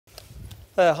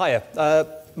Hiya.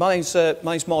 My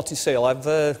name's Martyn.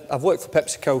 I've worked for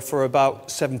PepsiCo for about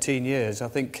 17 years. I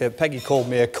think Peggy called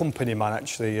me a company man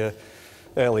actually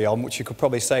early on, which you could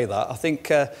probably say that. I think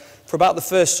for about the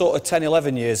first sort of 10,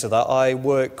 11 years of that, I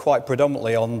worked quite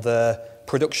predominantly on the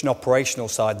production operational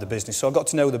side of the business. So I got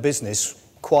to know the business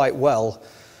quite well.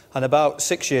 And about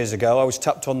 6 years ago, I was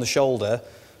tapped on the shoulder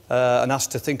and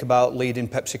asked to think about leading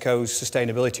PepsiCo's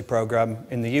sustainability programme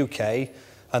in the UK,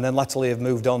 and then latterly have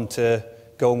moved on to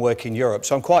go and work in Europe.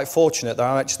 So I'm quite fortunate that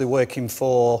I'm actually working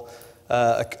for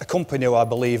a company who I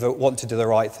believe want to do the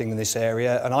right thing in this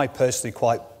area, and I personally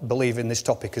quite believe in this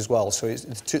topic as well. So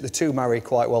the two marry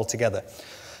quite well together.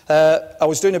 I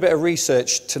was doing a bit of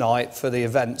research tonight for the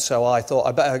event, so I thought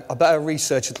I better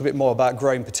research a little bit more about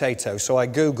growing potatoes. So I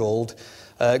Googled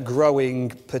growing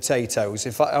potatoes.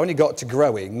 In fact, I only got to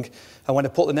growing, and when I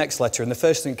put the next letter in, the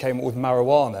first thing that came up was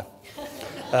marijuana.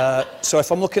 So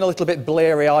if I'm looking a little bit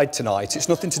bleary-eyed tonight, it's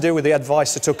nothing to do with the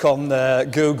advice I took on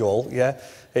Google, yeah?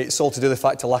 It's all to do with the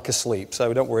fact of lack of sleep,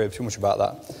 so don't worry too much about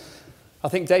that. I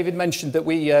think David mentioned that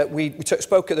we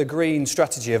spoke at the Green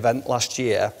Strategy event last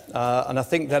year, and I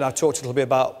think then I talked a little bit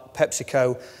about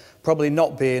PepsiCo probably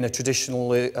not being a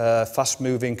traditionally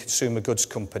fast-moving consumer goods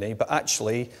company, but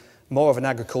actually more of an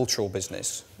agricultural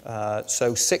business.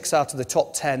 So 6 out of the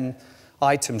top 10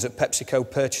 items that PepsiCo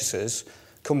purchases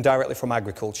come directly from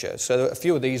agriculture. So a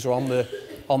few of these are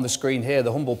on the screen here: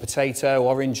 the humble potato,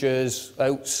 oranges,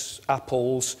 oats,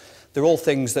 apples. They're all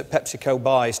things that PepsiCo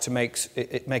buys to make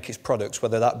its products,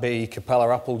 whether that be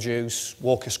Capella apple juice,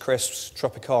 Walker's Crisps,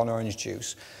 Tropicana orange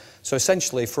juice. So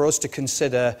essentially, for us to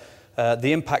consider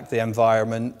the impact of the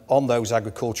environment on those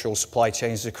agricultural supply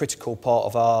chains is a critical part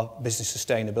of our business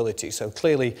sustainability. So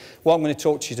clearly, what I'm going to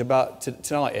talk to you about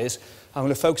tonight is I'm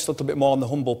going to focus a little bit more on the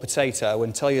humble potato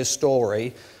and tell you a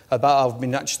story about how I've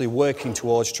been actually working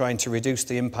towards trying to reduce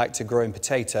the impact of growing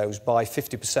potatoes by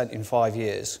 50% in 5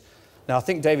 years. Now, I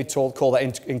think David called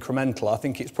that incremental. I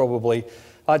think it's probably,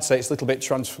 I'd say it's a little bit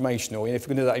transformational. And if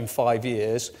we're going to do that in 5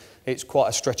 years, it's quite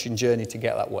a stretching journey to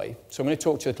get that way. So I'm going to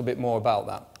talk to you a little bit more about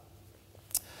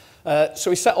that.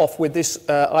 So we set off with this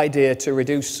idea to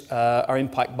reduce our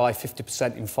impact by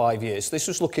 50% in 5 years. This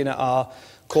was looking at our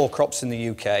core crops in the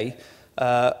UK.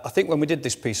 I think when we did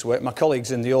this piece of work, my colleagues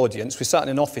in the audience, we sat in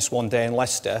an office one day in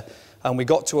Leicester, and we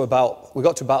got to about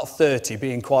 30,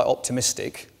 being quite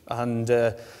optimistic. And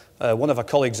one of our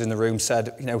colleagues in the room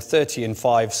said, you know, 30 in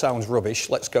 5 sounds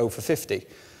rubbish. Let's go for 50.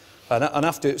 And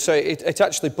after, so it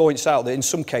actually points out that in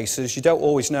some cases you don't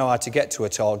always know how to get to a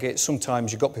target.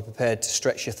 Sometimes you've got to be prepared to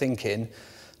stretch your thinking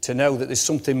to know that there's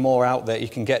something more out there you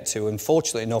can get to. And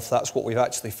fortunately enough, that's what we've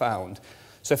actually found.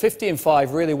 So 50 in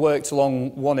 5 really worked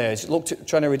along one edge. It looked at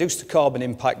trying to reduce the carbon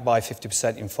impact by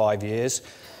 50% in 5 years,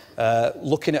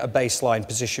 looking at a baseline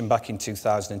position back in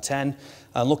 2010,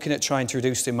 and looking at trying to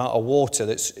reduce the amount of water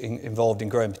that's involved in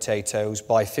growing potatoes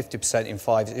by 50% in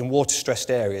 5 in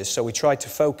water-stressed areas. So we tried to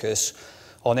focus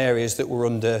on areas that were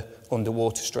under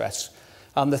water stress.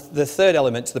 And the third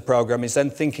element to the programme is then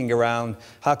thinking around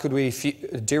how could we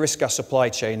de-risk our supply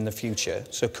chain in the future.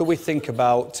 So could we think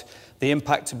about the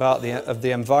impact of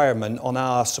the environment on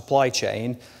our supply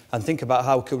chain, and think about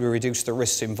how could we reduce the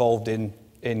risks involved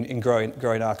in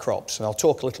growing our crops. And I'll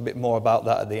talk a little bit more about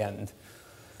that at the end.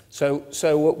 So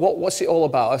what's it all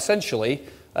about? Essentially,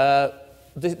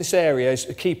 this area is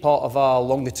a key part of our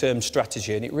longer term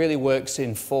strategy, and it really works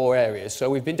in 4 areas. So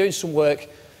we've been doing some work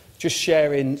just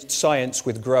sharing science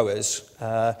with growers,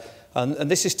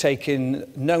 and this is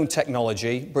taking known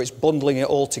technology, but it's bundling it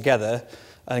all together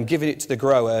and giving it to the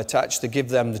grower to actually give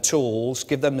them the tools,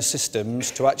 give them the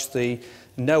systems to actually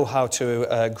know how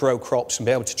to grow crops and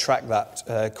be able to track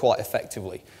that quite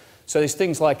effectively. So there's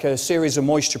things like a series of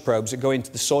moisture probes that go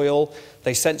into the soil.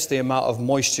 They sense the amount of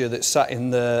moisture that's sat in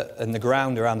the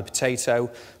ground around the potato.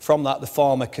 From that, the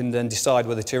farmer can then decide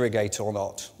whether to irrigate or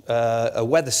not. A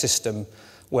weather system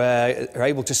where they're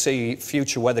able to see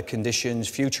future weather conditions,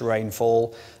 future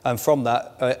rainfall, and from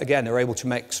that, again, they're able to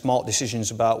make smart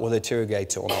decisions about whether to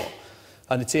irrigate or not.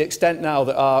 And to the extent now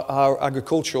that our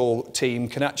agricultural team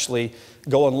can actually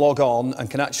go and log on and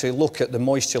can actually look at the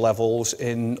moisture levels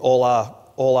in all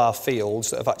our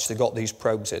fields that have actually got these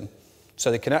probes in.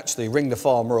 So they can actually ring the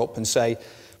farmer up and say,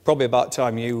 probably about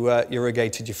time you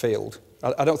irrigated your field.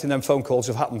 I don't think them phone calls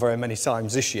have happened very many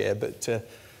times this year,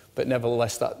 but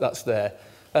nevertheless, that's there.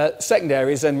 Second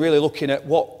area is then really looking at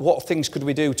what things could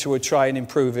we do to try and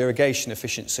improve irrigation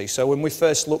efficiency. So when we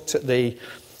first looked at the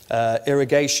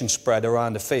irrigation spread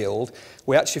around the field,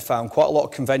 we actually found quite a lot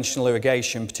of conventional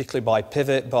irrigation, particularly by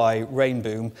pivot, by rain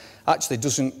boom, actually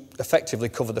doesn't effectively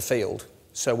cover the field.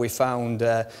 So we found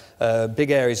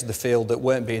big areas of the field that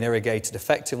weren't being irrigated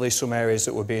effectively, some areas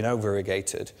that were being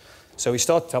over-irrigated. So we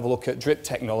started to have a look at drip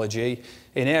technology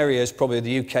in areas probably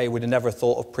the UK would have never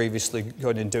thought of previously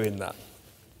going and doing that.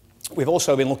 We've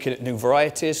also been looking at new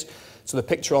varieties. So the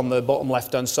picture on the bottom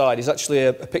left-hand side is actually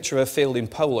a picture of a field in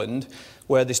Poland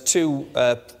where there's two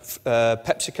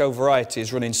PepsiCo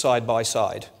varieties running side by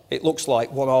side. It looks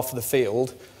like one half of the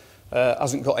field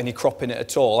hasn't got any crop in it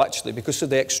at all. Actually, because of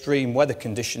the extreme weather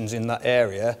conditions in that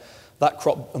area, that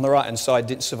crop on the right-hand side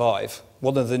didn't survive.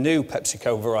 One of the new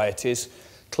PepsiCo varieties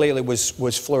clearly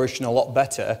was flourishing a lot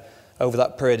better over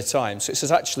that period of time. So it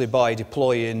says actually by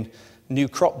deploying new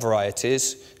crop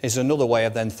varieties is another way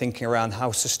of then thinking around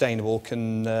how sustainable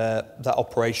can that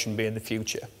operation be in the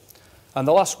future. And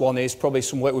the last one is probably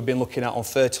some work we've been looking at on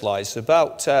fertilisers.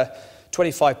 About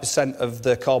 25% of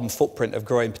the carbon footprint of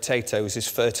growing potatoes is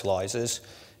fertilisers.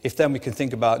 If then we can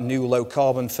think about new low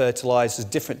carbon fertilisers,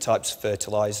 different types of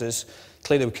fertilisers,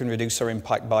 clearly we can reduce our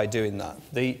impact by doing that.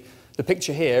 The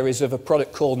picture here is of a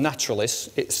product called Naturalis.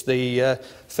 It's the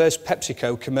first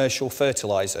PepsiCo commercial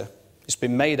fertiliser. It's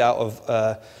been made out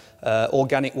of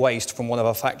organic waste from one of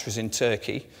our factories in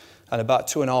Turkey, and about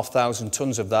 2,500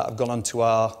 tonnes of that have gone onto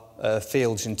our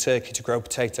fields in Turkey to grow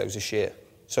potatoes this year.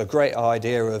 So a great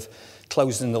idea of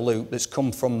closing the loop that's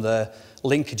come from the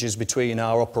linkages between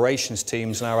our operations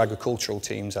teams and our agricultural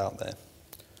teams out there.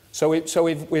 So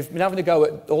we've been having a go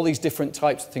at all these different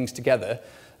types of things together,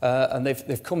 and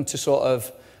they've come to sort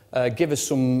of give us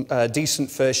some decent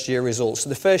first year results. So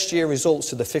the first year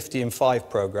results of the 50 and 5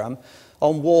 programme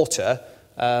on water,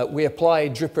 we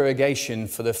applied drip irrigation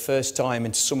for the first time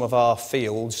into some of our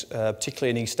fields,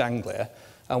 particularly in East Anglia,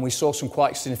 and we saw some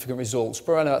quite significant results.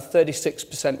 Around about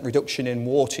 36% reduction in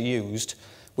water used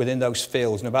within those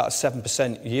fields and about a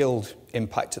 7% yield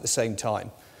impact at the same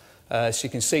time. So you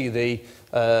can see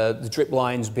the drip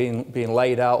lines being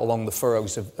laid out along the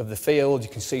furrows of the field. You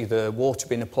can see the water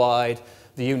being applied.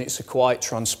 The units are quite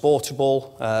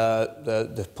transportable.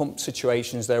 The pump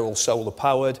situations, they're all solar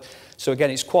powered. So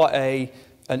again, it's quite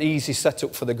an easy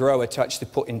setup for the grower to actually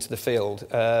put into the field.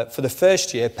 For the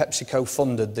first year, PepsiCo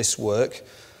funded this work.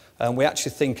 And we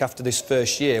actually think after this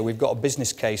first year, we've got a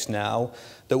business case now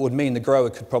that would mean the grower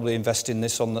could probably invest in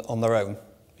this on their own.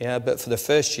 Yeah, but for the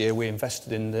first year, we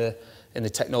invested in the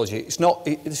technology.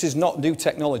 This is not new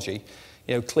technology.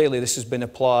 You know, clearly this has been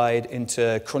applied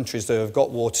into countries that have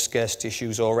got water scarcity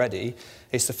issues already.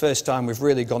 It's the first time we've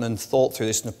really gone and thought through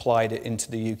this and applied it into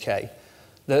the UK.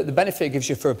 The benefit it gives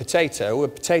you for a potato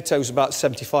is about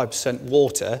 75%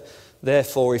 water.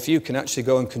 Therefore, if you can actually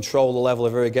go and control the level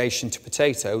of irrigation to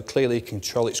potato, clearly you can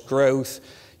control its growth,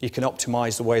 you can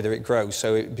optimise the way that it grows.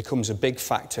 So it becomes a big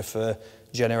factor for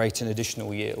generating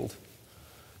additional yield.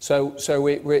 So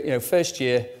first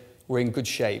year, we're in good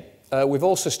shape. We've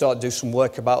also started to do some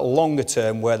work about longer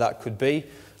term where that could be,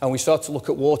 and we start to look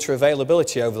at water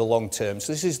availability over the long term.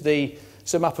 So this is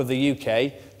a map of the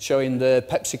UK showing the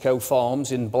PepsiCo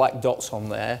farms in black dots on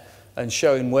there and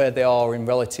showing where they are in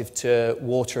relative to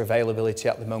water availability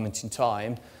at the moment in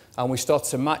time. And we start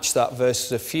to match that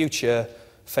versus a future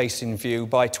facing view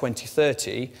by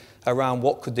 2030 around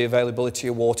what could the availability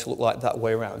of water look like that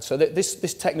way around. So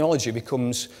this technology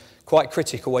becomes quite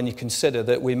critical when you consider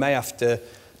that we may have to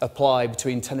apply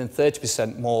between 10 and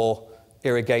 30% more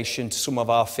irrigation to some of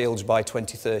our fields by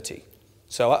 2030.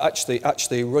 So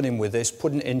actually running with this,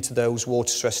 putting it into those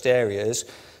water-stressed areas,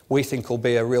 we think will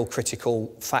be a real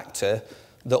critical factor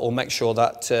that will make sure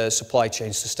that supply chain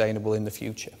is sustainable in the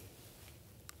future.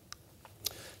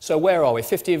 So where are we?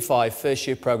 50 and 5, first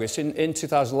year progress. In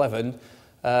 2011,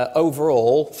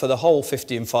 overall, for the whole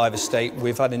 50 and 5 estate,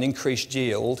 we've had an increased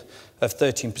yield of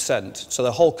 13%. So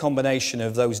the whole combination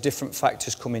of those different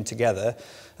factors coming together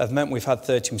have meant we've had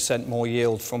 13% more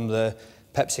yield from the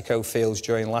PepsiCo fields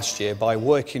during last year by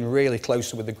working really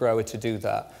closely with the grower to do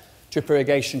that. Drip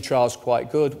irrigation trial's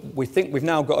quite good. We think we've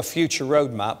now got a future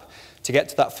roadmap to get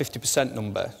to that 50%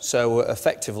 number. So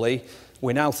effectively,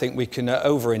 we now think we can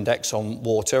over-index on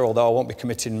water, although I won't be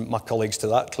committing my colleagues to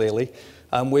that, clearly.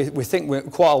 We think we're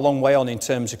quite a long way on in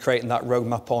terms of creating that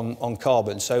roadmap on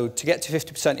carbon. So to get to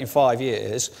 50% in 5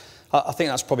 years, I think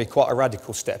that's probably quite a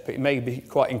radical step. It may be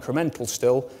quite incremental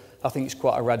still. I think it's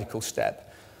quite a radical step.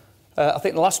 I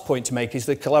think the last point to make is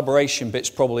the collaboration bit's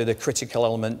probably the critical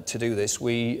element to do this.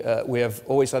 We have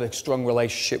always had a strong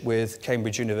relationship with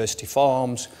Cambridge University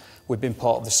Farms. We've been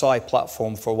part of the SCI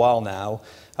platform for a while now,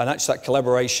 and actually that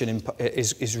collaboration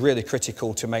is really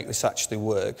critical to make this actually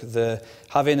work.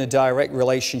 Having a direct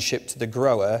relationship to the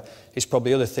grower is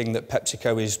probably the other thing that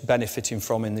PepsiCo is benefiting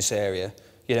from in this area.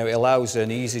 You know, it allows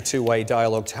an easy two-way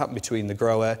dialogue to happen between the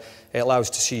grower. It allows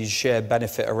to see shared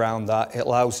benefit around that. It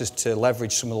allows us to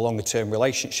leverage some of the longer-term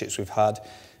relationships we've had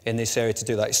in this area to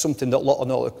do that. It's something that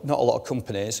not a lot of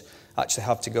companies actually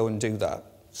have to go and do that.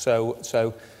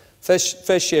 So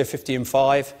first year 50 and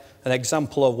 5, an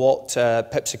example of what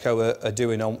PepsiCo are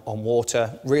doing on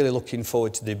water. Really looking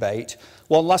forward to the debate.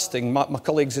 One last thing, my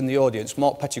colleagues in the audience,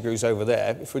 Mark Pettigrew's over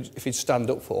there, if he'd stand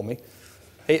up for me.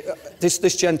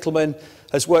 This gentleman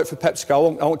has worked for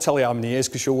PepsiCo. I won't tell you how many years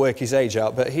because you'll work his age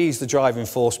out, but he's the driving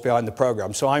force behind the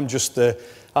programme. So I'm just the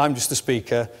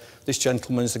speaker. This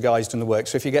gentleman's the guy who's done the work.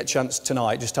 So if you get a chance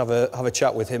tonight, just have a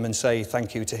chat with him and say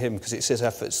thank you to him, because it's his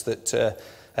efforts that are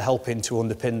helping to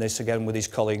underpin this again with his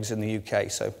colleagues in the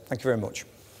UK. So thank you very much.